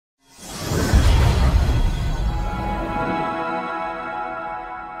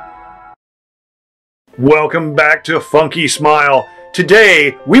Welcome back to Funky Smile.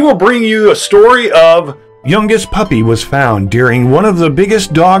 Today, we will bring you a story of youngest puppy was found during one of the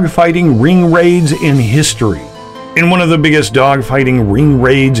biggest dog-fighting ring raids in history. In one of the biggest dog-fighting ring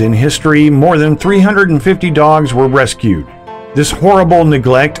raids in history, more than 350 dogs were rescued. This horrible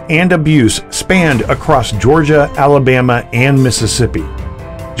neglect and abuse spanned across Georgia, Alabama, and Mississippi.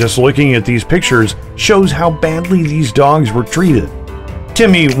 Just looking at these pictures shows how badly these dogs were treated.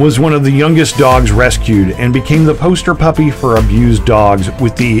 Timmy was one of the youngest dogs rescued and became the poster puppy for abused dogs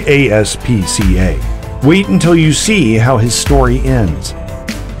with the ASPCA. Wait until you see how his story ends.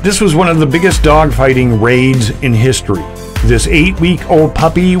 This was one of the biggest dogfighting raids in history. This 8-week-old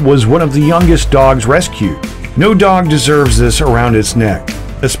puppy was one of the youngest dogs rescued. No dog deserves this around its neck,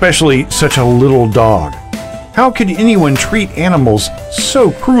 especially such a little dog. How could anyone treat animals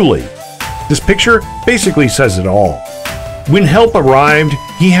so cruelly? This picture basically says it all. When help arrived,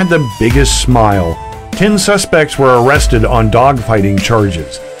 he had the biggest smile. 10 suspects were arrested on dogfighting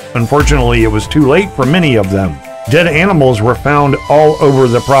charges. Unfortunately, it was too late for many of them. Dead animals were found all over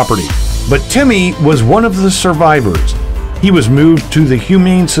the property. But Timmy was one of the survivors. He was moved to the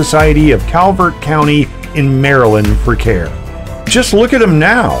Humane Society of Calvert County in Maryland for care. Just look at him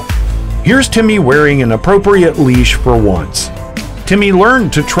now. Here's Timmy wearing an appropriate leash for once. Timmy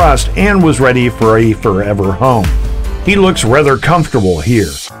learned to trust and was ready for a forever home. He looks rather comfortable here.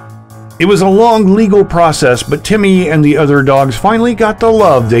 It was a long legal process, but Timmy and the other dogs finally got the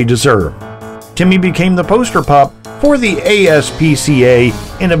love they deserve. Timmy became the poster pup for the ASPCA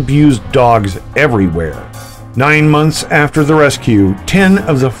and abused dogs everywhere. 9 months after the rescue, 10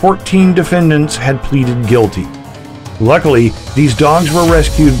 of the 14 defendants had pleaded guilty. Luckily, these dogs were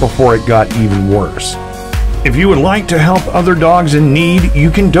rescued before it got even worse. If you would like to help other dogs in need, you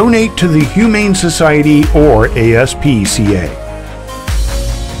can donate to the Humane Society or ASPCA.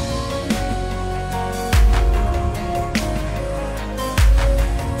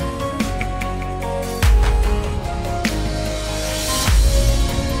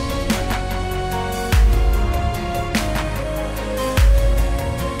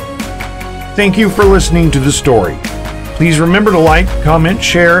 Thank you for listening to the story. Please remember to like, comment,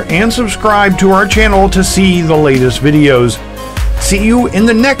 share, and subscribe to our channel to see the latest videos. See you in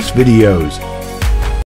the next videos.